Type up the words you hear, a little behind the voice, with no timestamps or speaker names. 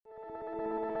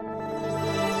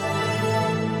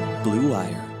Blue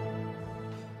Wire.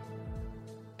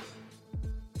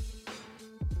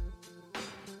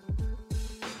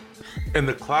 And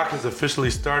the clock has officially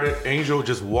started. Angel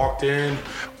just walked in.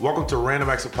 Welcome to Random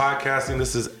Acts of Podcasting.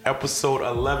 This is episode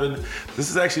 11. This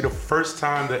is actually the first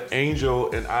time that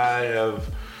Angel and I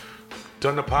have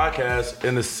done the podcast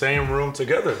in the same room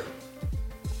together.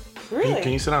 Really?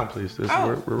 Can you sit down, please?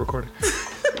 We're recording.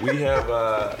 We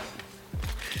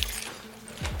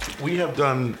have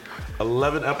done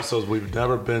 11 episodes. We've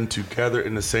never been together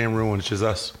in the same room when it's just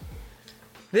us.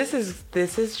 This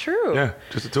is true. Yeah,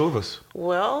 just the two of us.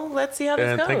 Well, let's see how this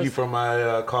goes. And thank you for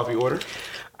my coffee order.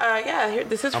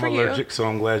 This is for you. I'm allergic, so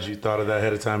I'm glad you thought of that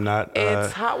ahead of time.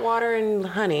 It's hot water and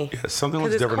honey. Yeah, something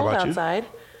looks different about you. It's cold outside.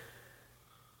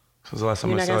 Since the last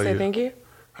time I saw you. You're not going to say thank you?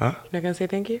 Huh? You're not going to say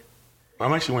thank you?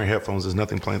 I'm actually wearing headphones. There's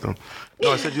nothing playing through them.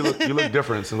 No, I said you look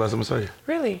different since the last time I saw you.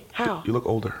 Really? How? You look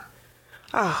older.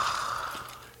 Oh.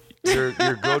 Your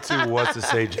go-to was to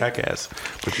say jackass,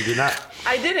 but you did not.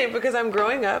 I didn't because I'm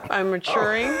growing up. I'm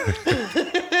maturing.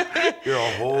 You're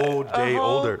a whole day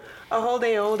older. A whole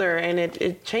day older, and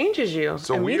it changes you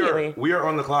immediately. We are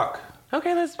on the clock.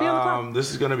 Okay, let's be on the clock. This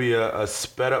is going to be a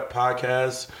sped-up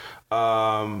podcast.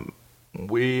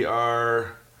 We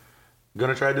are going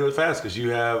to try to do it fast because you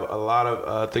have a lot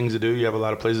of things to do. You have a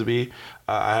lot of places to be.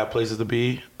 I have places to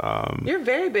be. You're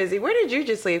very busy. Where did you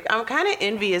just leave? I'm kind of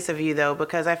envious of you, though,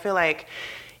 because I feel like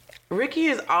Ricky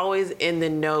is always in the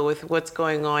know with what's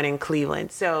going on in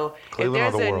Cleveland. So Cleveland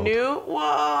if there's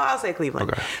I'll say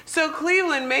Cleveland. Okay. So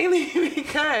Cleveland mainly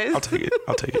because... I'll take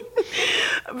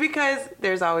it. Because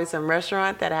there's always some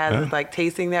restaurant that has like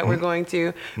tasting that we're going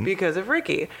to because of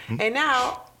Ricky. And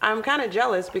now... I'm kind of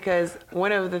jealous because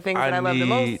one of the things that I love the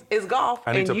most is golf.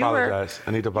 I need to apologize.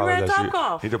 You were at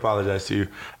Topgolf. I need to apologize to you.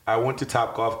 I went to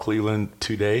Topgolf Cleveland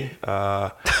today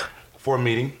for a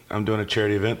meeting. I'm doing a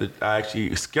charity event that I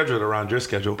actually scheduled around your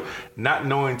schedule, not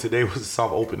knowing today was a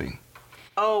soft opening.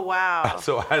 Oh, wow.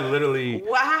 So I literally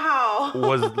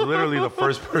was literally the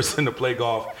first person to play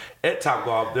golf at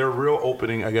Topgolf. Their real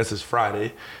opening, I guess, is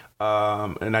Friday.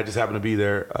 And I just happened to be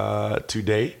there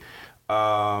today.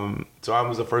 So I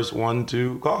was the first one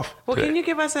to golf. Well, today. can you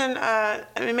give us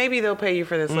maybe they'll pay you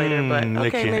for this later, but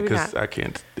okay, maybe not. I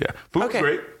can't. Yeah. Food was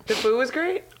great. The food was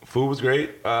great? Food was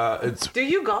great. Do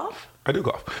you golf? I do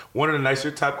golf. One of the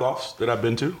nicer Topgolfs that I've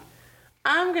been to.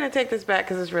 I'm going to take this back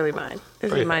because it's really mine.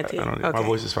 This is my team. My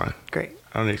voice is fine. Great.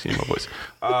 I don't need to see my voice.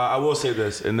 I will say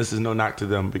this, and this is no knock to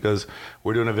them because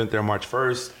we're doing an event there March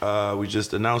 1st. We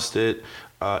just announced it.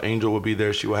 Angel will be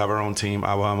there. She will have her own team.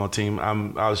 I will have my team.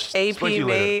 AP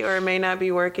may or may not be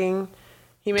working.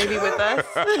 He may be with us.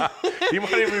 He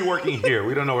might even be working here.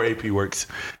 We don't know where AP works.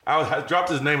 I dropped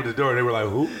his name at the door, and they were like,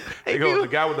 who? They go, the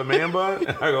guy with the man bun?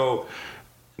 And I go,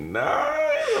 nah,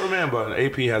 he doesn't have a man bun.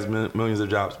 AP has millions of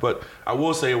jobs. But I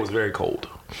will say it was very cold.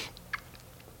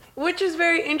 Which is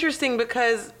very interesting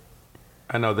because...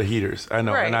 I know, the heaters. I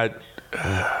know. Right.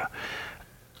 And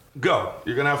go.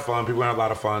 You're gonna have fun. People are gonna have a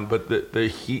lot of fun. But the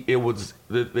heat, it was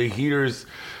the heaters.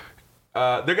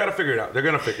 They're gonna figure it out. They're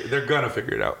gonna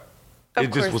figure it out.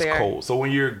 It just was cold. So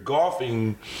when you're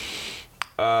golfing,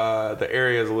 the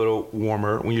area is a little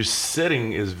warmer. When you're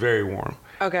sitting, is very warm.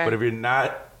 Okay. But if you're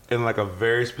not in like a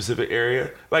very specific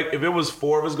area, like if it was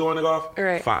 4 of us going to golf,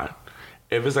 fine.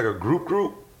 If it's like a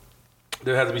group,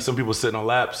 there has to be some people sitting on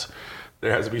laps.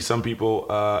 There has to be some people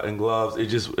in gloves.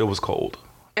 It was cold.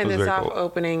 And the soft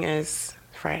opening is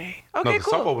Friday. Okay, no, the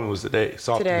soft opening was today.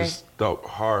 Soft is the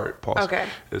hard pause. Okay.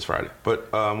 It's Friday.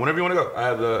 But whenever you want to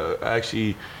go, I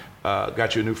actually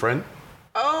got you a new friend.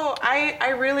 Oh,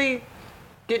 I really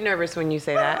get nervous when you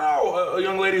say that. No, a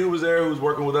young lady who was there who was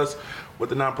working with us with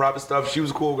the nonprofit stuff. She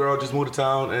was a cool girl, just moved to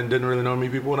town and didn't really know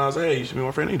many people. And I was like, hey, you should be my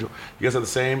friend Angel. You guys have the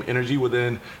same energy.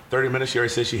 Within 30 minutes, she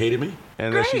already said she hated me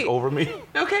and that she's over me.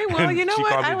 Okay, well, you know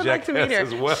what? I would like to meet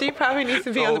her. Well. She probably needs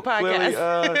to be on the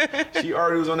podcast. Clearly, she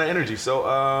already was on that energy.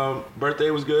 So birthday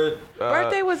was good.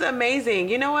 Birthday was amazing.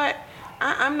 You know what?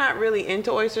 I'm not really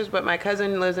into oysters, but my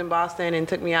cousin lives in Boston and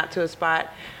took me out to a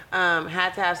spot.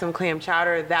 Had to have some clam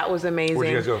chowder. That was amazing.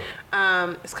 Where'd you guys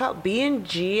go? It's called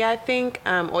B&G, I think.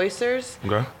 Oysters.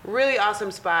 Okay. Really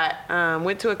awesome spot.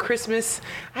 Went to a Christmas.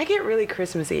 I get really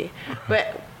Christmassy,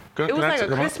 but it was like a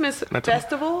Christmas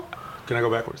festival. Can I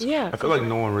go backwards? Yeah. I feel like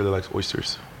no one really likes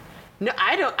oysters. No,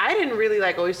 I don't. I didn't really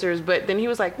like oysters, but then he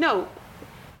was like, "No,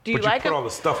 do you like them?" But you put all the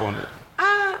stuff on it.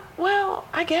 Well,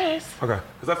 I guess. Okay,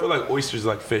 because I feel like oysters are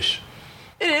like fish.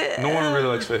 No one really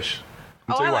likes fish.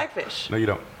 I like fish. No, you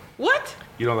don't. What?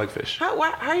 You don't like fish. How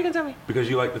are you gonna tell me? Because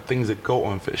you like the things that go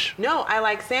on fish. No, I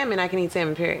like salmon. I can eat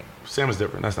salmon, period. Salmon's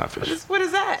different. That's not fish. What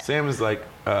is that? Salmon's like,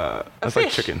 that's fish.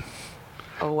 like chicken.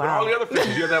 Oh, wow. But all the other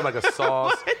fishes, you have to have like a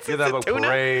sauce. You have to have a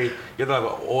puree. You have to have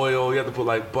an oil. You have to put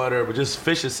like butter. But just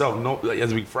fish itself, no, like, has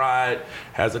to be fried.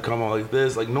 Has to come out like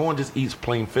this. Like no one just eats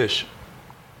plain fish.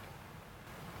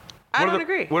 I don't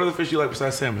agree. What other fish you like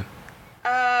besides salmon?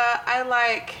 I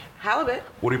like halibut.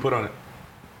 What do you put on it?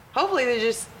 Hopefully they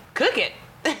just cook it.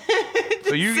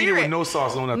 So you eat it with no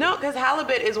sauce, no nothing? No, because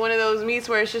halibut is one of those meats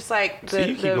where it's just like... So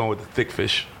you keep going with the thick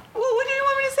fish. Well, what do you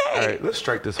want me to say? All right, let's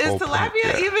strike this whole Is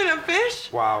tilapia even a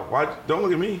fish? Wow. Why? Don't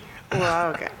look at me.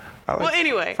 Well, okay. Well,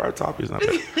 anyway. Fried topping is not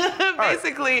bad.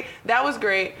 Basically, that was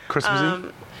great.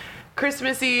 Christmassy?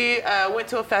 Christmassy, went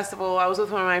to a festival. I was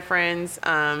with one of my friends.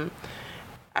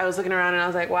 I was looking around and I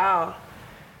was like, wow,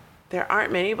 there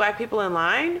aren't many black people in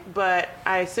line, but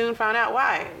I soon found out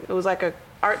why. It was like a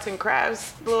arts and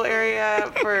crafts little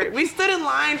area we stood in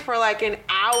line for like an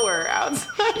hour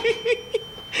outside.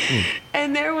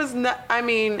 And there was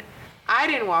I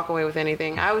didn't walk away with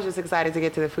anything. I was just excited to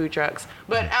get to the food trucks.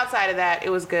 But outside of that, it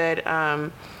was good.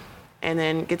 And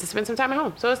then get to spend some time at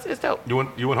home. So it's dope. You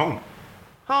went home?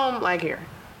 Home, like here.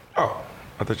 Oh,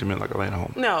 I thought you meant like Atlanta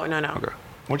home. No. Okay.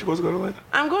 Weren't you supposed to go to Atlanta?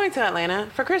 I'm going to Atlanta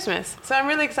for Christmas. So I'm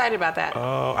really excited about that.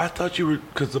 Oh, I thought you were,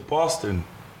 because of Boston.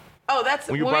 Oh, that's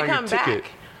when we come back.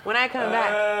 When I come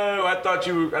back. Oh, I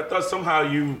thought somehow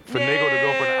you finagled to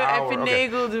go for an hour. I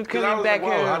finagled to come back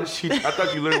home. How did she? I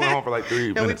thought you literally went home for like 3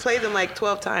 minutes. And we played them like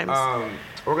 12 times.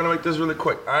 We're going to make this really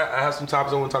quick. I have some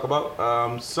topics I want to talk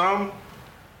about.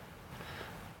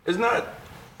 It's not,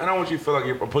 I don't want you to feel like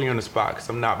I'm putting you on the spot, because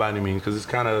I'm not by any means, because it's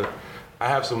kind of, I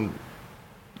have some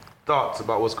thoughts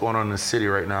about what's going on in the city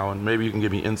right now, and maybe you can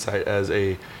give me insight as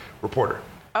a reporter.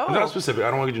 Oh. Not specific. I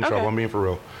don't want to get you in trouble. I'm being for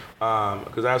real.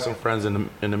 Because I have some friends in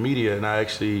the media, and I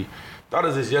actually thought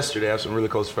of this yesterday. I have some really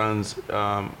close friends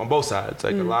on both sides.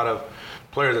 Like a lot of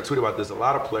players that tweet about this. A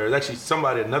lot of players.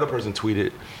 Actually, another person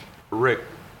tweeted, Rick.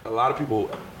 A lot of people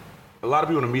in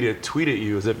the media tweeted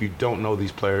you as if you don't know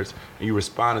these players, and you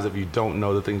respond as if you don't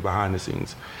know the things behind the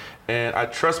scenes. And I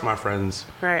trust my friends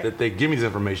that they give me this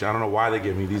information. I don't know why they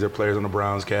give me. These are players on the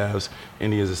Browns, Cavs,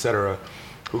 Indians, etc.,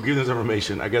 who give this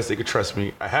information. I guess they could trust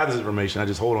me. I have this information. I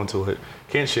just hold on to it.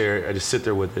 Can't share it. I just sit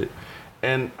there with it.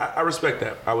 And I respect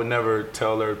that. I would never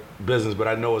tell their business, but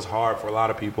I know it's hard for a lot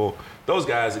of people. Those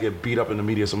guys that get beat up in the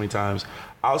media so many times.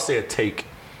 I'll say a take.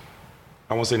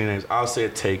 I won't say any names. I'll say a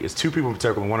take. It's two people in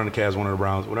particular, one on the Cavs, one on the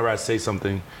Browns. Whenever I say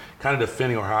something kind of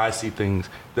defending or how I see things,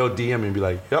 they'll DM me and be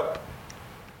like, yep.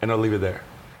 And they'll leave it there.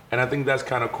 And I think that's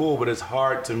kind of cool, but it's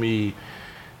hard to me.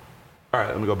 All right,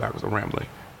 let me go backwards. I'm rambling.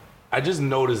 I just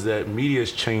noticed that media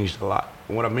has changed a lot.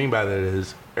 And what I mean by that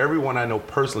is everyone I know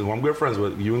personally, who I'm good friends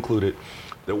with, you included,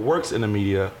 that works in the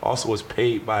media also is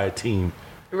paid by a team.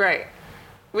 Right.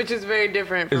 Which is very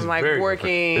different from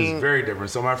working. Different. It's very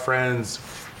different. So my friends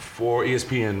for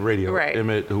ESPN Radio,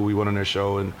 Emmett, who we went on their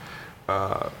show, and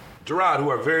Gerard, who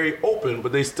are very open,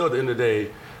 but they still, at the end of the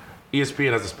day,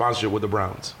 ESPN has a sponsorship with the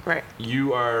Browns. Right.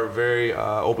 You are very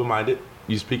open-minded.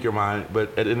 You speak your mind,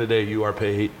 but at the end of the day, you are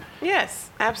paid. Yes,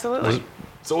 absolutely.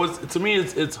 So to me,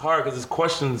 it's hard because it's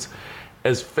questions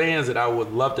as fans that I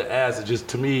would love to ask. It's just,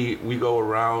 to me, we go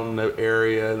around the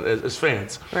area as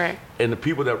fans. Right. And the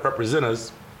people that represent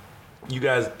us, you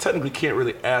guys technically can't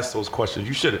really ask those questions.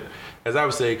 You shouldn't. As I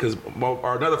would say, because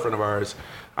another friend of ours,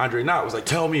 Andre Knott, was like,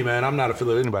 tell me, man, I'm not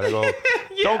affiliated with anybody. I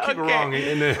go, don't keep it wrong.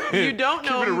 And you don't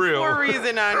know him for a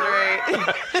reason, Andre.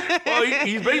 Well,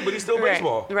 he's baseball, but he's still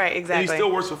baseball. Right, exactly. And he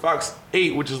still works for Fox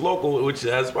 8, which is local, which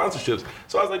has sponsorships.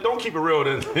 So I was like, don't keep it real,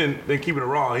 then keep it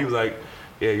wrong. He was like,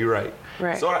 yeah, you're right.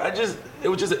 Right. So it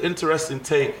was just an interesting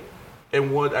take.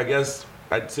 And what I guess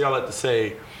I'd say, I like to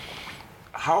say,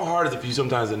 how hard is it for you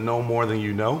sometimes to know more than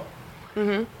you know,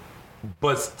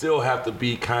 but still have to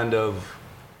be kind of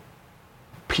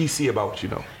PC about what you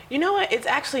know? You know what? It's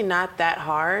actually not that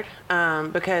hard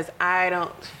because I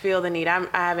don't feel the need. I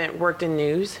haven't worked in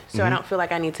news, so I don't feel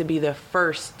like I need to be the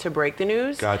first to break the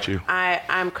news. Got you.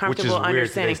 I'm comfortable understanding. Which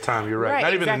is weird today's time. You're right.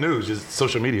 Not even the news, just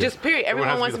social media. Just period.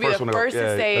 Everyone wants to be the first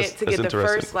to say it, to get the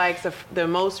first likes, the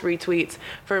most retweets.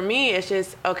 For me, it's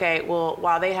just, okay, well,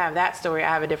 while they have that story,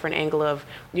 I have a different angle of,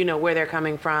 where they're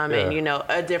coming from and,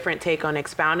 a different take on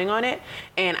expounding on it.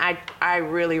 And I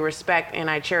really respect and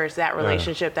I cherish that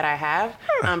relationship that I have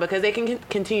because they can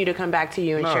continue to come back to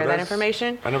you and share that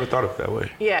information. I never thought of it that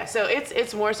way. Yeah, so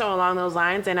it's more so along those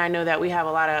lines, and I know that we have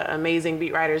a lot of amazing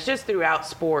beat writers just throughout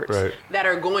sports that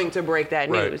are going to break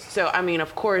that news. So,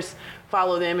 of course,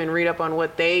 follow them and read up on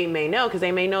what they may know, because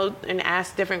they may know and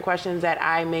ask different questions that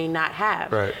I may not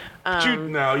have. Right. But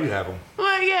you have them.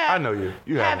 Well, yeah. I know you.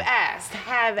 You have them.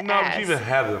 Have asked. No, but you even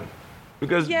have them.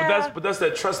 Because, but that's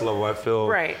that trust level, I feel.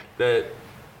 Right. That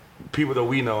people that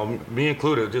we know, me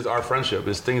included, just our friendship,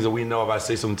 is things that we know if I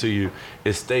say something to you,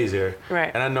 it stays there.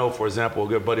 Right. And I know, for example, a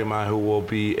good buddy of mine who will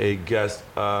be a guest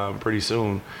pretty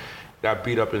soon got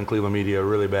beat up in Cleveland media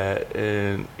really bad,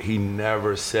 and he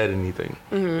never said anything.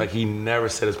 Like, he never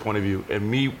said his point of view. And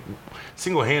me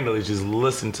single-handedly just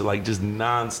listened to, like, just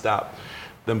nonstop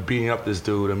them beating up this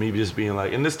dude, and me just being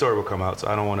like, and this story will come out, so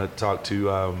I don't want to talk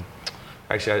to,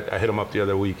 actually, I hit him up the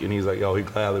other week, and he's like, yo, he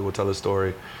gladly will tell the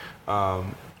story. I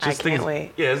can't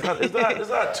wait. Yeah, it's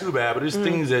not too bad, but there's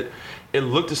things that it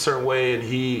looked a certain way,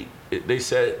 and they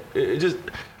said it just,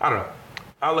 I don't know.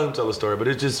 I'll let him tell the story, but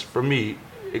it just, for me,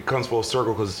 it comes full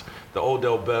circle because the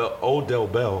Odell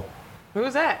Bell.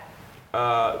 Who's that?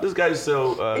 This guy used to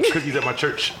sell cookies at my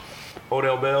church.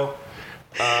 Odell Bell.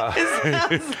 It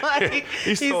sounds like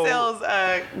he sells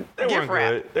gift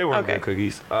wrap. They weren't good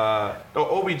cookies. No,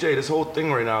 OBJ, this whole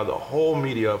thing right now, the whole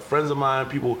media, friends of mine,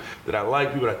 people that I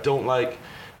like, people that I don't like,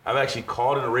 I've actually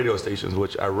called into radio stations,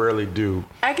 which I rarely do.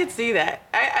 I could see that.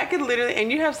 I could literally,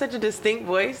 and you have such a distinct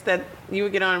voice that you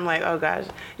would get on and like, oh gosh.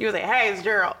 You would say, hey, it's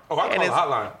Gerald. Oh, I call the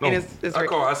hotline.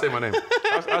 No, I say my name.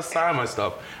 I sign my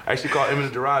stuff. I actually call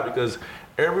Emmett Gerard because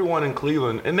everyone in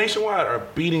Cleveland and nationwide are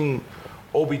beating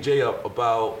OBJ up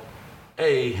about,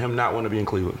 him not wanting to be in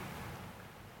Cleveland.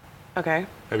 Okay.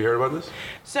 Have you heard about this?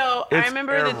 So I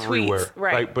remember everywhere. The tweets.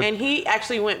 Right. Like, and he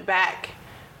actually went back.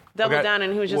 Double down,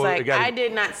 and he was just I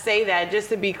did not say that. Just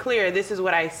to be clear, this is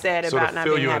what I said about not being happy.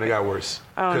 So to fill you in, it got worse.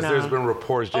 Because there's been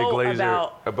reports, Jay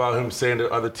Glazer, about him saying to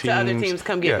other teams. To other teams,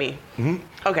 come get me. Mm-hmm.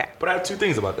 Okay. But I have two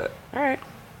things about that. All right.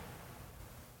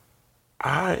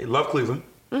 I love Cleveland.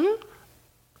 Mm-hmm.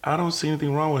 I don't see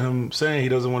anything wrong with him saying he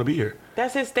doesn't want to be here.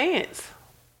 That's his stance.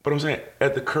 But I'm saying,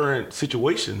 at the current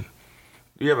situation,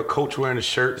 you have a coach wearing a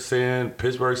shirt saying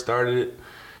Pittsburgh started it.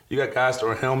 You got guys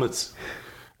throwing helmets.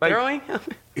 Like,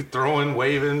 throwing,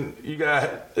 waving. You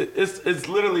got it's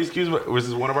literally, excuse me, this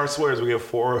is one of our swears. We have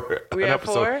 4 an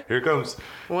episode. 4? Here it comes.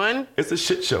 1. It's a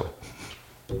shit show.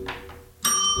 There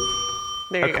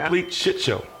you go. A complete shit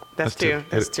show. That's 2.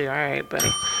 That's 2. All right,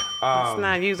 buddy. Let's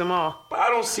not use them all. But I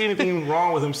don't see anything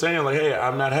wrong with him saying like, "Hey,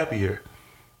 I'm not happy here."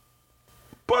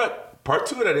 But part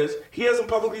 2 of that is he hasn't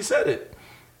publicly said it.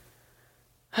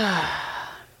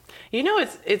 You know,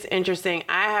 it's interesting.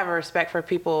 I have a respect for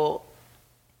people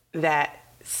that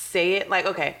say it. Like,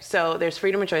 okay, so there's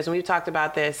freedom of choice, and we've talked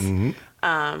about this.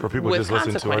 Mm-hmm. For people just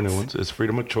listening to our new ones, it's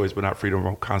freedom of choice, but not freedom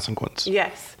of consequence.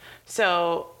 Yes.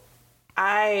 So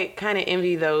I kind of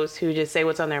envy those who just say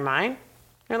what's on their mind.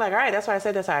 They're like, all right, that's what I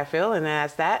said, that's how I feel, and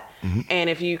that's that. Mm-hmm. And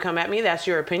if you come at me, that's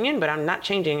your opinion, but I'm not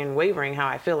changing and wavering how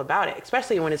I feel about it,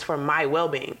 especially when it's for my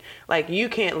well-being. Like, you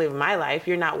can't live my life.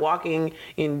 You're not walking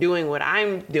and doing what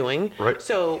I'm doing. Right.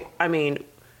 So, I mean,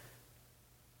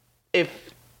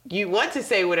 if you want to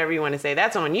say whatever you want to say,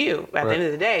 that's on you. At the end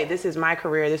of the day, this is my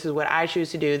career. This is what I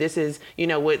choose to do. This is,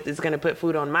 what is going to put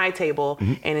food on my table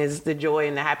and is the joy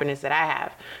and the happiness that I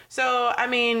have. So, I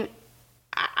mean,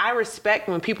 I respect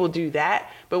when people do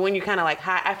that, but when you kind of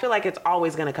I feel like it's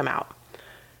always going to come out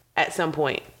at some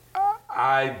point.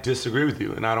 I disagree with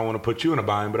you, and I don't want to put you in a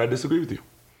bind, but I disagree with you.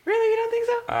 Really? You don't think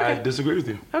so? I disagree with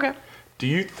you. Okay. Do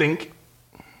you think...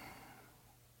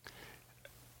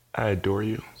 I adore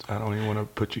you. So I don't even want to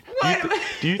put you...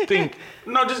 Do you think...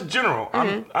 No, just general.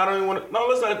 Mm-hmm. I don't even want to... No,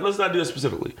 let's not do it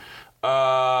specifically.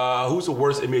 Who's the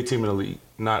worst NBA team in the league?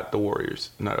 Not the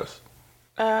Warriors. Not us.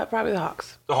 Probably the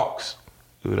Hawks. The Hawks.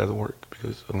 It doesn't work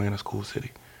because Atlanta's a cool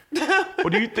city.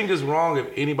 What do you think is wrong if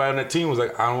anybody on that team was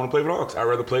like, I don't want to play for the Hawks. I'd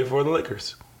rather play for the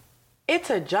Lakers? It's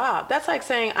a job. That's like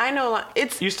saying, I know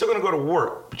it's... You're still going to go to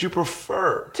work, but you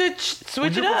prefer... To switch it up.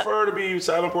 Would you prefer to be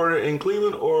silent partner in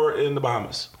Cleveland or in the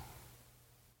Bahamas?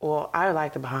 Well, I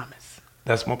like the Bahamas.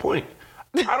 That's my point.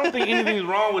 I don't think anything's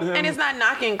wrong with him. And it's not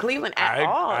knocking Cleveland at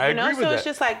all. I agree with so that. It's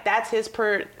just like, that's his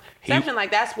perception.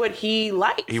 Like, that's what he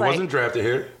likes. He wasn't drafted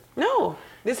here. No.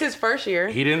 This is his first year.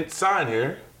 He didn't sign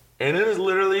here. And it is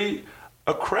literally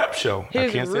a crap show. I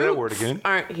can't say that word again.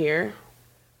 Aren't here.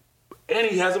 And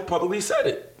he hasn't publicly said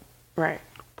it. Right.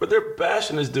 But they're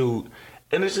bashing this dude.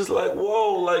 And it's just like,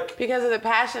 whoa, like... Because of the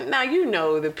passion. Now,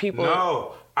 the people...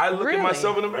 No. I look at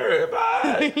myself in the mirror.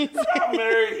 If I'm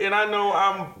married and I know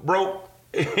I'm broke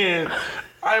and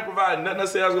I ain't providing nothing, I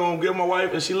say I was going to give my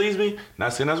wife and she leaves me,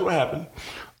 not saying that's what happened.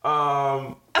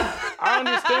 I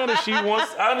understand if she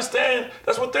wants... I understand.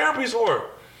 That's what therapy's for.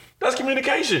 That's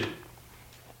communication.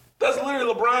 That's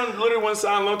literally... LeBron literally went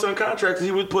sign long-term contracts.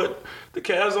 He would put the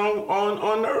Cavs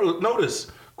on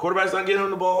notice. Quarterback's not getting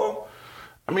him the ball.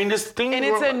 I mean, this thing... And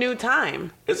it's a new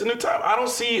time. It's a new time. I don't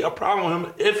see a problem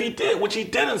with him if he did, which he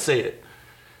didn't say it.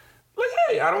 Like,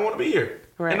 hey, I don't want to be here.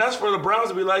 Right. And that's for the Browns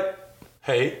to be like,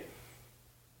 hey,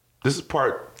 This is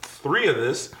part 3 of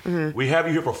this. Mm-hmm. We have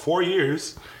you here for 4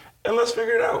 years, and let's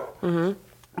figure it out. Mm-hmm.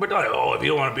 But they're like, oh, if you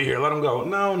don't want to be here, let him go.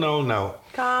 No.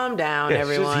 Calm down,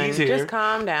 everyone. Just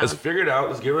calm down. Let's figure it out.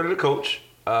 Let's get rid of the coach.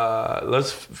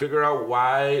 Let's figure out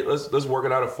why. Let's work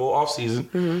it out a full off season.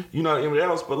 Mm-hmm. You know, anybody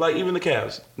else, but like even the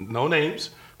Cavs, no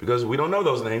names because we don't know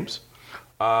those names.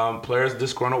 Players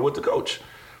disgruntled with the coach.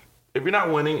 If you're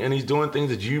not winning and he's doing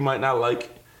things that you might not like,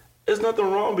 there's nothing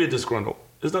wrong being disgruntled.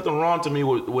 There's nothing wrong to me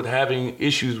with having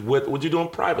issues with what you're doing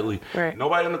privately. Right.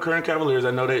 Nobody in the current Cavaliers, I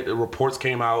know that the reports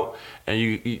came out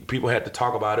and people had to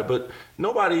talk about it, but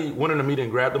nobody went in a meeting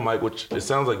and grabbed the mic, which it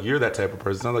sounds like you're that type of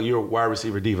person. It sounds like you're a wide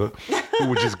receiver diva who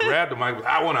would just grab the mic,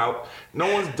 I want out.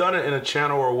 No one's done it in a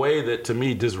channel or a way that, to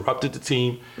me, disrupted the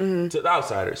team to the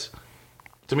outsiders.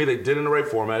 To me, they did it in the right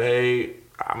format. Hey,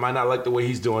 I might not like the way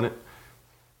he's doing it.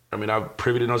 I mean, I'm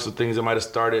privy to know some things that might have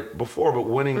started before, but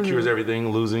winning cures everything,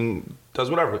 losing does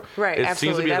whatever. Right, it absolutely.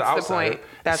 Seems to be That's the outsider. The point.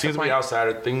 That's it seems the to be point.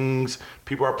 outsider. Things,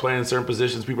 people are playing certain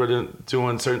positions, people are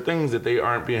doing certain things that they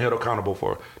aren't being held accountable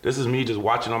for. This is me just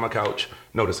watching on my couch,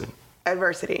 noticing.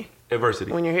 Adversity.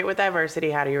 When you're hit with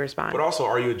adversity, how do you respond? But also,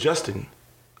 are you adjusting?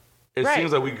 It right.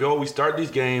 seems like we start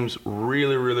these games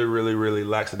really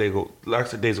lackadaisical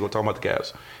talking about the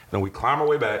Cavs. And then we climb our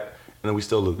way back, and then we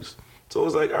still lose. So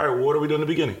it's like, all right, well, what are we doing in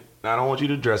the beginning? Now, I don't want you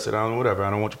to address it. I don't know, whatever. I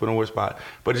don't want you to put in a weird spot.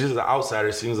 But it's just an outsider.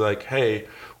 It seems like, hey,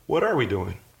 what are we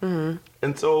doing? Mm-hmm.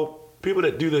 And so people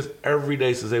that do this every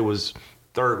day since they was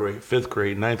 3rd grade, 5th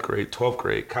grade, 9th grade, 12th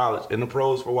grade, college, in the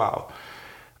pros for a while,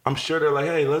 I'm sure they're like,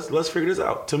 hey, let's figure this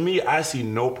out. To me, I see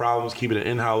no problems keeping it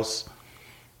in-house,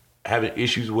 having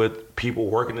issues with people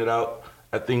working it out.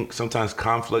 I think sometimes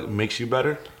conflict makes you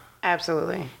better.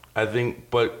 Absolutely.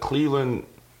 But Cleveland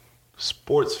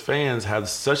sports fans have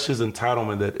such this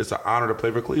entitlement that it's an honor to play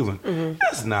for Cleveland. Mm-hmm.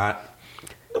 It's not.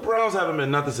 The Browns haven't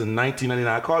been nothing since 1999.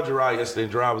 I called Gerard yesterday,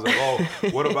 and Gerard was like, oh,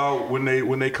 what about when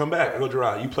they come back? I go,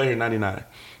 Gerard, you play here in 99.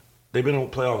 They've been in the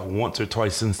playoffs once or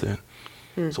twice since then.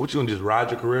 So what, you gonna just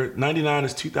ride your career? 99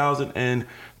 is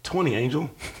 2020, Angel.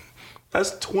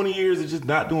 That's 20 years of just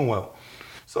not doing well.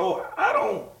 So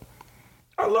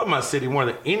I love my city more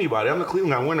than anybody. I'm the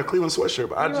Cleveland guy. I'm wearing a Cleveland sweatshirt,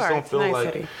 but I just don't feel nice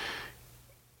like city.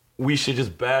 We should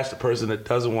just bash the person that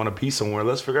doesn't want to be somewhere.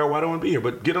 Let's figure out why they want to be here.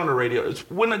 But get on the radio. It's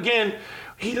when, again,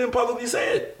 he didn't publicly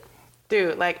say it.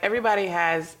 Dude, like, everybody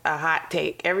has a hot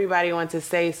take. Everybody wants to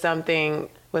say something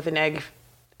with an egg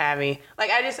at me.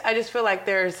 Like, I just feel like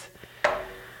there's...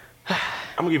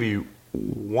 I'm going to give you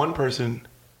one person,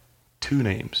 2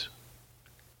 names.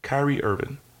 Kyrie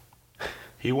Irving.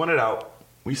 He wanted out.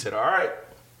 We said, all right,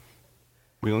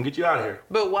 we're going to get you out of here.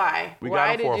 But why?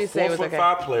 Why did you say it was okay?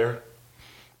 4'5" player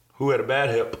who had a bad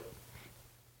hip.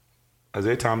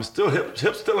 Isaiah Thomas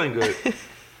hip still ain't good.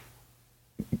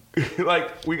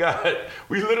 Like, we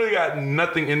literally got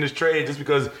nothing in this trade just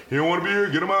because he don't want to be here,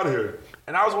 get him out of here.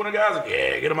 And I was one of the guys like,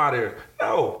 yeah, get him out of here.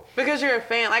 No. Because you're a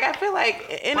fan. Like, I feel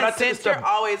like, in a sense, you're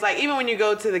always, like, even when you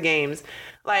go to the games,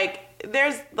 like,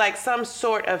 there's, like, some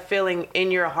sort of feeling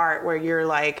in your heart where you're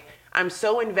like, I'm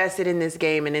so invested in this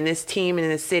game and in this team and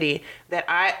in this city that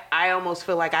I almost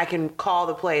feel like I can call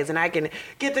the plays and I can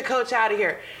get the coach out of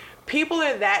here. People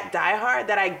are that diehard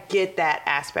that I get that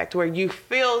aspect where you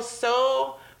feel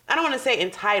so, I don't want to say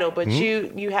entitled, but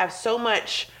you have so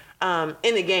much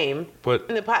in the game,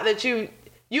 in the pot, that you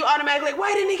automatically, like,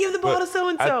 why didn't he give the ball to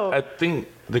so-and-so? I think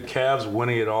the Cavs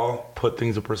winning it all put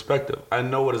things in perspective. I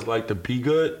know what it's like to be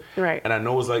good, right, and I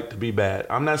know what it's like to be bad.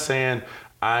 I'm not saying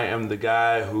I am the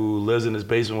guy who lives in his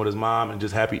basement with his mom and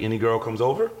just happy any girl comes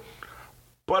over.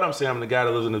 But I'm saying I'm the guy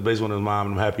that lives in his basement with his mom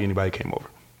and I'm happy anybody came over.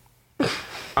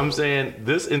 I'm saying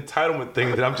this entitlement thing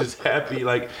that I'm just happy.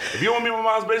 Like, if you don't want me in my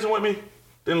mom's basement with me,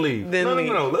 then leave.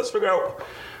 No. Let's figure out.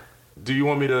 Do you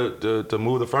want me to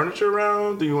move the furniture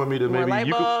around? Do you want me to maybe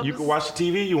you could watch the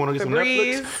TV? You want to get some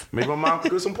Netflix? Maybe my mom could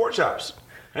get some pork chops.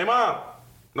 Hey, Mom,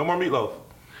 no more meatloaf.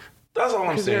 That's all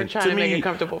I'm saying. You're trying to make it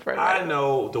comfortable for everybody. I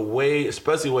know the way,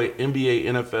 especially the way NBA,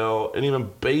 NFL, and even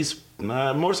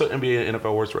more so NBA and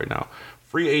NFL works right now.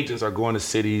 Free agents are going to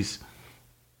cities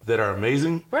that are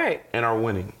amazing, right, and are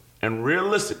winning. And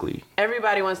realistically,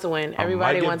 everybody wants to win.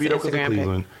 Everybody wants an Instagram pick.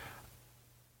 Cleveland.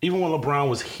 Even when LeBron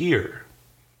was here,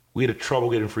 we had trouble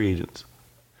getting free agents.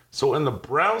 So in the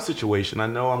Brown situation, I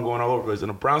know I'm going all over the place. In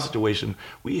the Brown situation,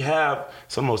 we have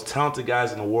some of the most talented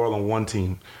guys in the world on one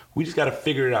team. We just got to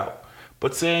figure it out.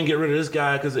 But saying get rid of this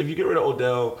guy, because if you get rid of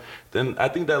Odell, then I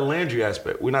think that Landry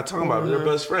aspect, we're not talking about it. They're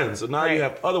best friends. So now you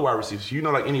have other wide receivers. You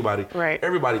know, like anybody. Right.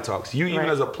 Everybody talks. You even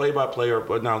as a play-by-play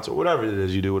or announcer, whatever it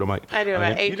is you do with a mic. I do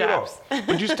about 8 jobs.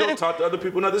 But you still talk to other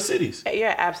people in other cities.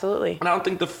 Yeah, absolutely. And I don't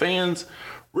think the fans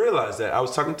realize that. I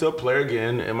was talking to a player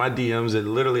again in my DMs,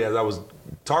 and literally as I was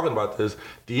talking about this,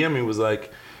 DMing was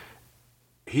like,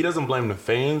 he doesn't blame the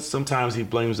fans. Sometimes he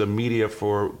blames the media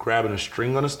for grabbing a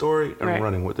string on a story and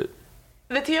running with it.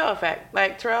 The T.O. effect.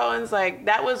 Like, Terrell Owens, like,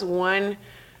 that was one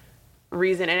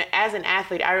reason. And as an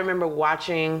athlete, I remember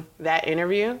watching that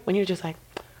interview when he was just like,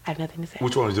 I have nothing to say.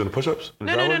 Which one? Was he doing the push-ups?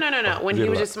 No. Oh, when he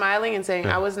was just smiling and saying,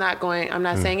 I'm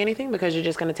not saying anything because you're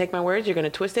just going to take my words. You're going to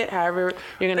twist it however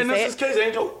you're going to say it. And this is case,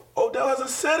 Angel. Odell hasn't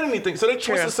said anything. So they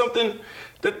twisted something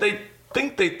that they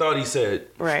think they thought he said.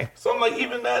 Right. So I'm like,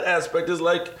 even that aspect is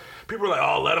like, people are like,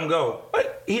 oh, let him go.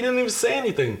 Like, he didn't even say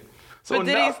anything. So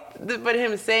but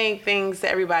him saying things to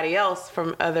everybody else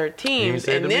from other teams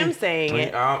and them saying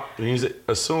it. He said,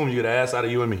 assume you get an ass out of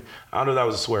you and me. I don't know if that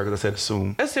was a swear because I said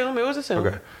assume. Assume. It was assume.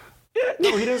 Okay. Yeah,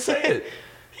 no, he didn't say it.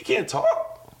 He can't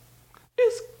talk.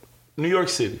 It's New York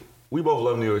City. We both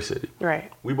love New York City.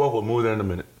 Right. We both will move there in a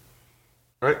minute.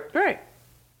 Right? Right.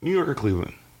 New York or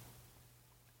Cleveland?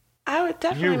 I would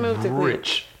definitely move to Cleveland.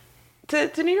 Rich.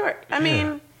 To New York. I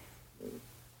mean,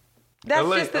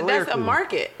 that's that's a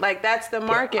market. Like, that's the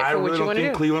market for what you want to do. I really don't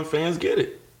think Cleveland fans get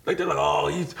it. Like, they're like,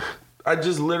 oh, I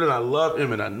love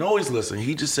him and I know he's listening.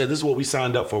 He just said, this is what we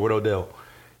signed up for with Odell.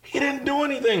 He didn't do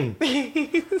anything.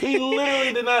 He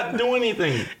literally did not do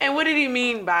anything. And what did he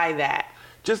mean by that?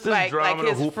 Just this drama,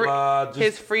 the hoopla.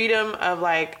 His freedom of,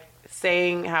 like,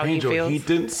 saying how he feels. He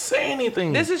didn't say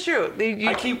anything. This is true.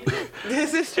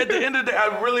 This is true. At the end of the day,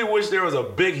 I really wish there was a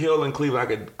big hill in Cleveland I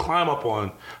could climb up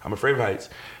on. I'm afraid of heights.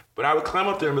 But I would climb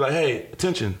up there and be like, hey,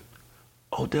 attention.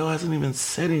 Odell hasn't even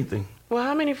said anything. Well,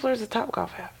 how many floors does Topgolf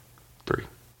have? 3.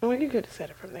 Well, you could have said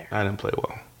it from there. I didn't play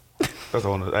well. That's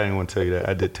all. I didn't want to tell you that.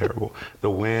 I did terrible. The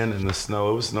wind and the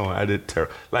snow. It was snowing. I did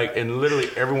terrible. Like, and literally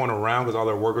everyone around, because all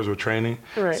their workers were training.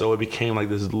 Right. So it became like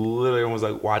this. Literally, everyone was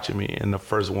like watching me. And the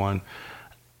first one,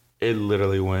 it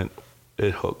literally went.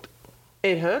 It hooked.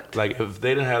 It hooked? Like, if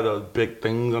they didn't have those big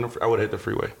things on I would have hit the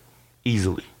freeway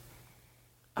easily.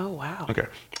 Oh, wow. Okay.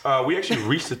 We actually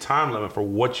reached the time limit for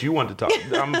what you want to talk.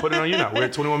 I'm putting it on you now. We're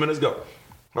at 21 minutes. Go.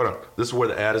 Hold on. This is where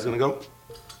the ad is going to go.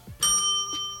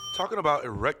 Talking about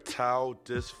erectile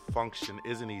dysfunction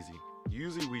isn't easy.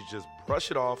 Usually we just brush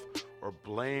it off or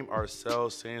blame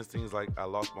ourselves, saying things like, I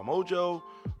lost my mojo,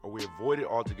 or we avoid it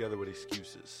altogether with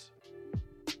excuses.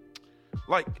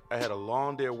 Like, I had a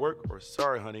long day at work, or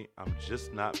sorry, honey, I'm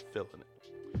just not feeling it.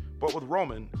 But with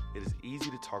Roman, it is easy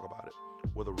to talk about it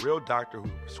with a real doctor who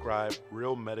prescribes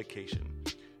real medication.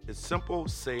 It's simple,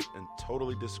 safe, and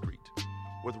totally discreet.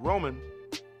 With Roman,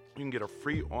 you can get a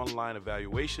free online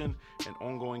evaluation and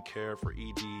ongoing care for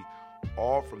ED,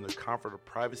 all from the comfort of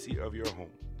privacy of your home.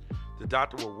 The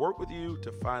doctor will work with you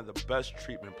to find the best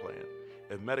treatment plan.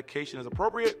 If medication is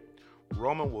appropriate,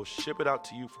 Roman will ship it out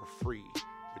to you for free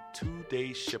with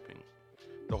 2-day shipping.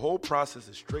 The whole process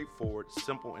is straightforward,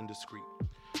 simple, and discreet.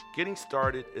 Getting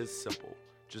started is simple.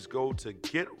 Just go to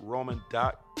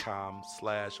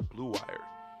getroman.com/bluewire.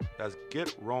 That's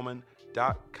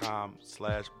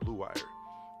getroman.com/bluewire.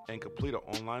 And complete an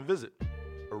online visit.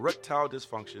 Erectile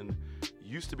dysfunction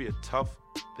used to be a tough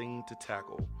thing to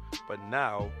tackle, but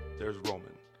now there's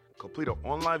Roman. Complete an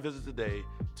online visit today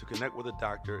to connect with a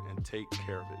doctor and take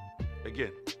care of it.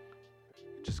 Again,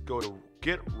 just go to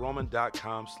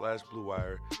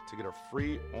getroman.com/bluewire to get a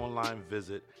free online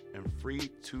visit and free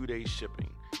 2-day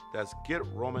shipping. That's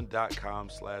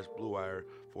getroman.com/bluewire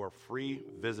for a free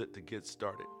visit to get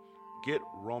started.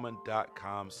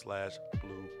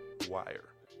 getroman.com/bluewire.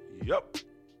 Yup.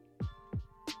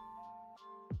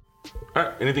 All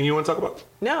right. Anything you want to talk about?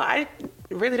 No, I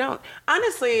really don't.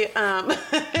 Honestly, well,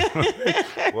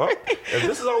 if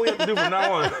this is all we have to do from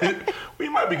now on, we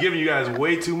might be giving you guys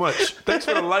way too much. Thanks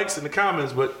for the likes and the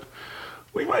comments, but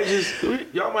we might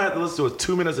y'all might have to listen to us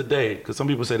 2 minutes a day, because some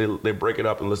people say they break it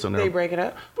up and listen to them. They break it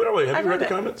up? But wait, have you read the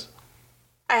comments?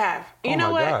 I have. You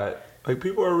know what? Oh my God. Like,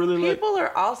 people are really People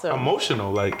are awesome.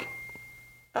 Emotional, like.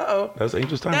 Uh-oh. That's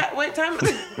Angel's time. What time?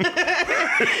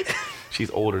 She's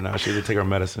older now. She had to take her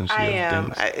medicine. I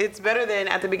am. It's better than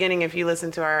at the beginning. If you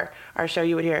listen to our show,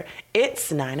 you would hear, it's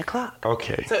 9:00.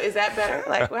 Okay. So is that better?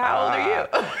 Like, how old are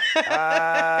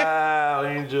you?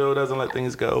 Angel doesn't let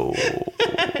things go.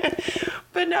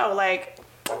 But no, like,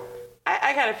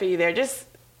 I kind of feel you there. Just,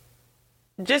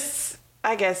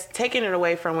 I guess, taking it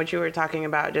away from what you were talking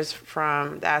about, just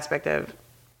from the aspect of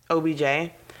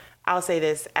OBJ, I'll say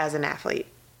this as an athlete.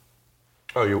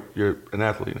 Oh, you're an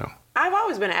athlete now. I've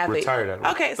always been an athlete. Retired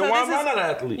athlete. Okay, so why am I not an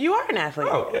athlete? You are an athlete.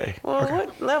 Oh, okay. Well, okay.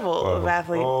 What level of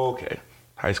athlete? Oh, okay.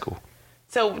 High school.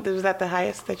 So was that the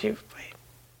highest that you've played?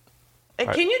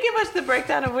 Can you give us the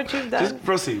breakdown of what you've done? Just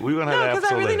proceed. We're gonna have No,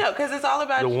 because I really know. Because it's all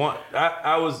about the one.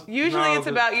 I was usually it's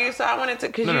about you. So I wanted to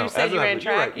because you said you ran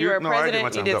track. You were a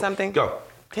president. You did something. Go.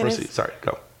 Tennis? Proceed. Sorry.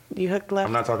 Go. You hooked left.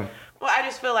 I'm not talking. Well, I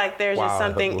just feel like there's just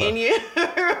something in you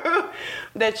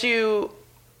that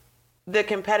the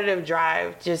competitive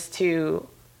drive just to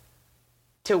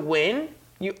win.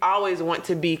 You always want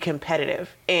to be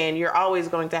competitive, and you're always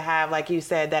going to have, like you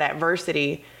said, that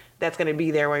adversity that's going to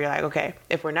be there where you're like, okay,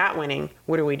 if we're not winning,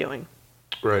 what are we doing?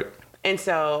 Right. And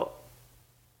so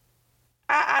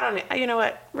I don't, you know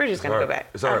what? We're just going to go back.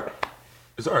 It's all right.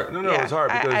 It's all right. No, it's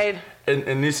hard because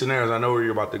in these scenarios, I know where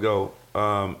you're about to go.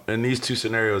 In these two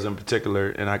scenarios in particular,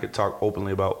 and I could talk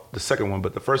openly about the second one,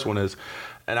 but the first one is,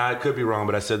 and I could be wrong,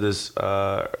 but I said this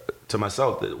to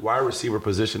myself, that wide receiver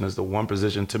position is the one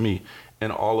position to me in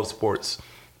all of sports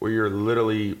where you're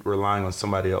literally relying on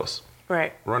somebody else.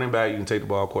 Right. Running back, you can take the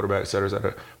ball, quarterback, et cetera, et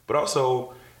cetera. But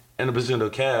also, in the position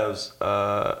of the Cavs,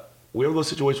 we have a little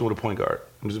situation with a point guard.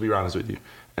 I'm just be honest with you.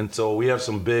 And so we have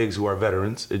some bigs who are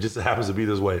veterans. It just happens to be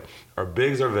this way. Our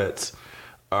bigs are vets.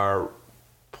 Our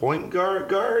point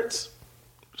guards,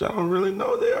 which I don't really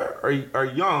know they are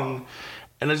young,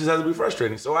 and it just has to be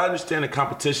frustrating. So I understand the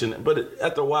competition, but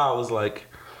after a while, it's like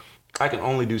I can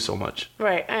only do so much.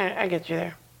 Right. I get you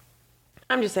there.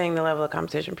 I'm just saying the level of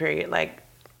competition, period. Like,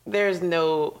 there has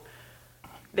to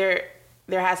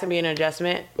be an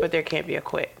adjustment, but there can't be a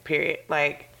quit, period.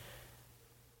 Like,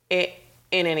 in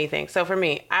anything. So for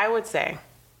me, I would say,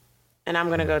 and I'm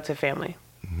going to go to family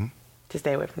to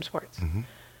stay away from sports.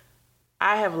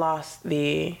 I have lost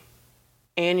the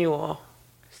annual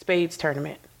spades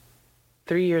tournament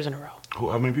 3 years in a row.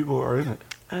 How many people are in it?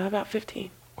 About 15.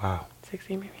 Wow.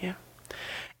 16 maybe, yeah.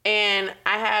 And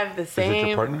I have the same... Is it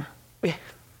your partner?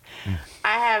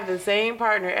 I have the same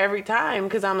partner every time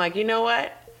because I'm like, you know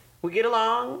what? We get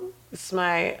along. It's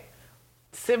my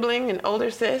sibling and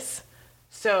older sis.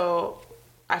 So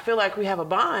I feel like we have a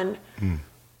bond.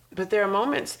 But there are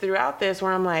moments throughout this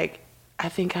where I'm like, I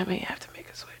think I may have to make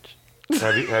a switch.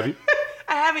 Have you?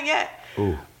 I haven't yet.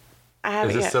 Ooh. I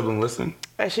haven't yet. Is this sibling listening?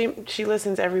 She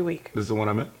listens every week. This is the one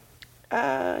I met?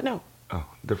 No. Oh,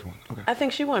 different one. Okay. I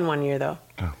think she won one year though.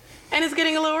 Oh. And it's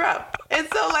getting a little rough. And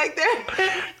so like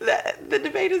the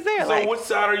debate is there. So like, what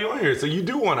side are you on here? So you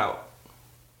do want out.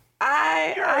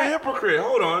 You're a hypocrite.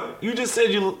 Hold on. You just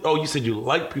said you said you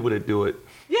like people that do it.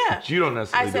 Yeah. But you don't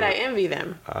necessarily I said I envy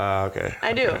them. Okay.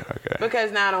 I do. Okay.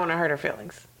 Because now I don't want to hurt her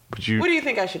feelings. What do you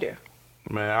think I should do?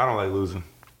 Man, I don't like losing.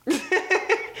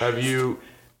 Have you...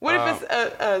 What if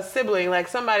it's a sibling, like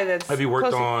somebody that's... Have you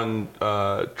worked on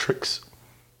tricks?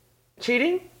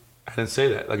 Cheating? I didn't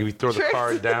say that. Like if you throw the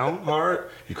card down hard,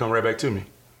 you come right back to me.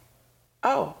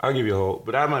 Oh. I'll give you a hold,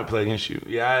 but I might play against you.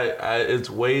 Yeah, it's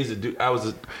ways to do...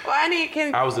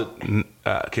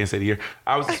 I can't say the year.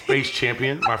 I was a spades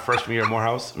champion my freshman year at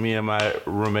Morehouse. Me and my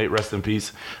roommate, rest in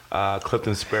peace,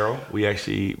 Clifton Sparrow. We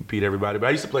actually beat everybody. But I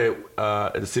used to play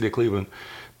at the city of Cleveland.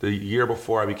 The year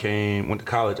before I went to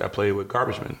college, I played with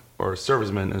garbage men or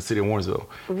servicemen in the city of Warrensville.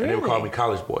 Really? And they would call me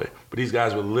college boy. But these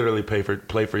guys would literally play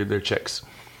for their checks.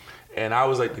 And I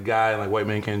was like the guy in like White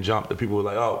Man Can't Jump that people were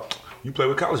like, oh, you play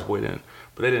with college boy then.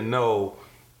 But they didn't know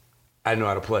I knew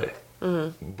how to play.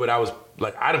 But I was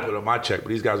like, I didn't put up my check, but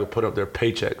these guys would put up their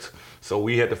paychecks. So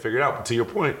we had to figure it out. But to your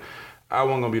point, I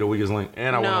wasn't going to be the weakest link,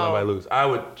 and I wasn't going to let anybody lose. I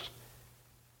would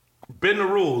bend the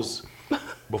rules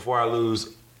before I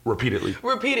lose repeatedly.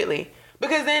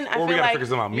 Because then I feel like figure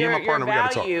something out. Me and my partner, we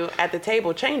got to talk. Your value at the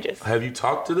table changes. Have you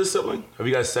talked to this sibling? Have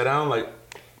you guys sat down? Like,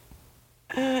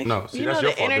 no. See, that's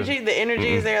your fault. The energy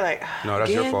is there. Like, no,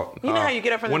 that's your fault. You know how you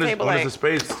get up from the table. When is the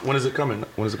spades? When is it coming?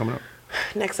 When is it coming up?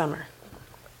 Next summer.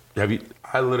 I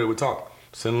literally would talk.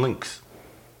 Send links.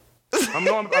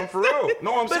 I'm for real.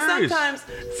 No, I'm serious. But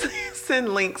sometimes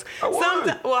send links.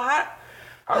 I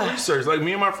researched. Like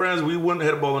me and my friends, we went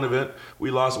had a bowling event.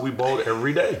 We lost. We bowled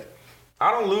every day.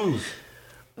 I don't lose.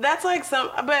 That's like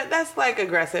but that's like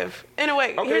aggressive in a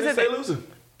way. Okay, here's the thing. losing.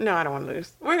 No, I don't want to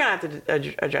lose. We're gonna have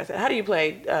to address it. How do you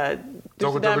play?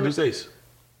 Joker, deuce, ace.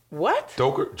 What?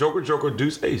 Joker,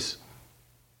 deuce, ace.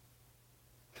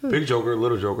 Big joker,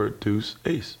 little joker, deuce,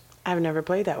 ace. I've never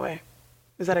played that way.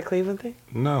 Is that a Cleveland thing?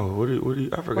 No. What do you?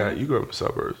 I forgot. What? You grew up in the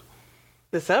suburbs.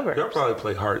 The suburbs? Y'all probably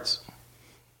play hearts.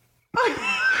 No,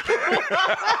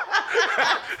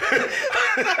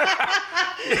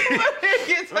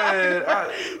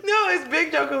 it's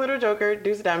big joker, little joker,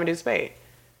 deuce, diamond, deuce, spade.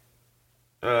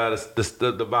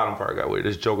 The bottom part got weird.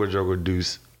 It's joker,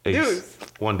 deuce, ace. Deuce.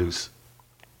 One deuce.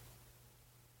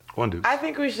 I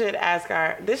think we should ask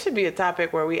this should be a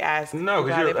topic where we ask. No,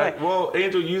 because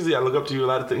Angel, usually I look up to you a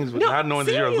lot of things, but not knowing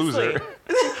that you're a loser.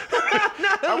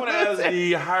 I want to as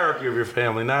the hierarchy of your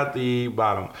family, not the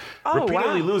bottom.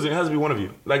 Repeatedly losing, it has to be one of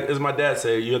you. Like, as my dad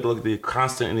said, you have to look at the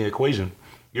constant in the equation.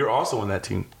 You're also on that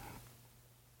team.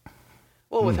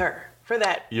 Well, with her. For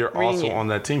that You're reunion. also on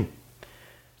that team.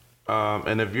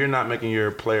 And if you're not making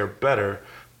your player better,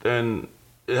 then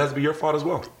it has to be your fault as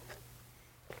well.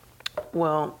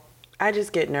 Well, I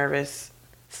just get nervous.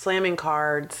 Slamming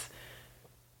cards.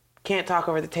 Can't talk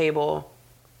over the table.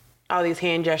 All these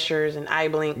hand gestures and eye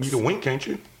blinks. You can wink, can't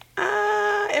you?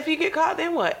 If you get caught,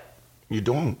 then what? You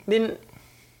don't. Then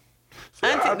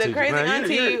the crazy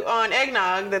auntie on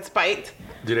eggnog that spiked.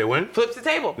 Did they win? Flips the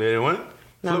table. Did they win?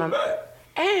 No, Flip back.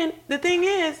 And the thing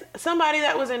is, somebody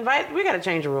that was invited, we got to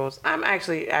change the rules. I'm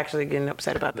actually getting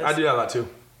upset about this. I do that a lot too.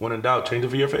 When in doubt, change it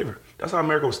for your favor. That's how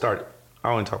America was started. I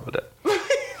don't even talk about that.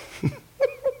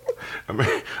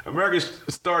 America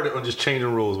started on just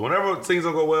changing rules. Whenever things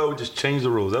don't go well, we just change the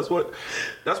rules. That's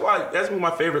who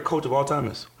my favorite coach of all time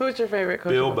is. Who's your favorite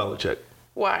coach? Bill Belichick.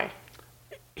 Why?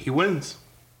 He wins.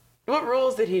 What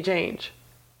rules did he change?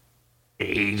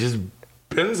 He just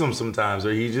bends them sometimes,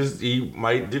 or he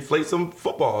might deflate some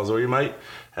footballs, or he might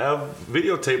have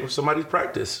videotape of somebody's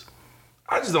practice.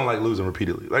 I just don't like losing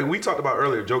repeatedly. Like we talked about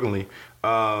earlier, jokingly,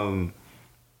 I'm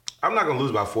not going to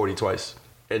lose by 40 twice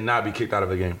and not be kicked out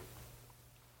of a game.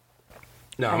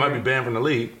 Now, I might be banned from the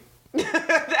league,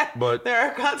 but there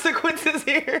are consequences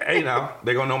here. Hey, now,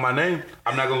 they're going to know my name.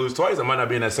 I'm not going to lose twice. I might not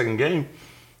be in that second game.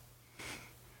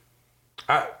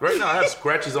 Right now, I have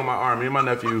scratches on my arm. Me and my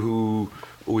nephew, who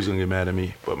always going to get mad at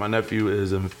me, but my nephew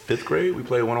is in 5th grade. We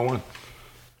play one-on-one.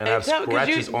 And I have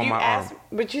scratches on my arm.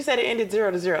 But you said it ended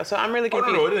 0-0, so I'm really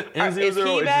confused. Oh, no, it didn't end 0-0. Is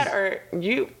he bad or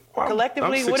you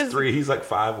collectively? I'm 6'3". He's like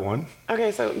 5'1".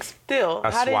 Okay, so still.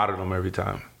 I swatted him every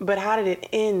time. But how did it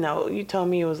end, though? You told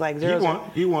me it was like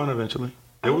 0-0. He won eventually.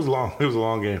 It was long. It was a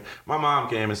long game. My mom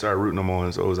came and started rooting him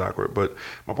on, so it was awkward. But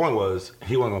my point was,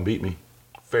 he wasn't going to beat me.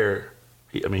 Fair.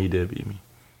 He did beat me.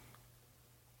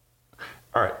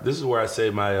 All right, this is where I say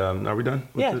my. Are we done?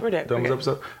 Yeah, we're done. Done with this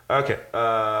episode? Okay.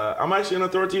 I'm actually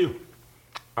gonna throw it to you.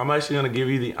 I'm actually gonna give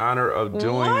you the honor of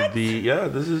doing the. Yeah,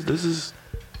 this is.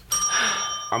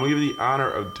 I'm gonna give you the honor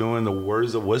of doing the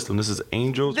words of wisdom. This is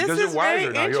angels because you're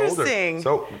wiser now. You're older.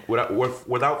 So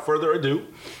without further ado,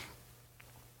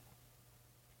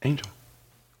 Angel.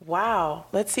 Wow.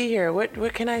 Let's see here.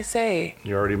 What can I say?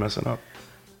 You're already messing up.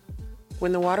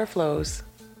 When the water flows.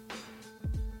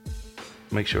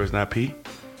 Make sure it's not pee.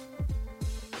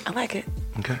 I like it.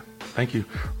 Okay. Thank you.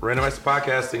 Randomized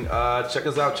Podcasting. Check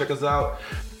us out.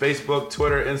 Facebook,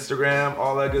 Twitter, Instagram,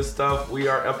 all that good stuff. We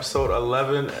are episode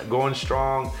 11, going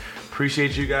strong.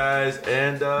 Appreciate you guys.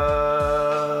 And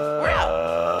we're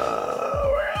out.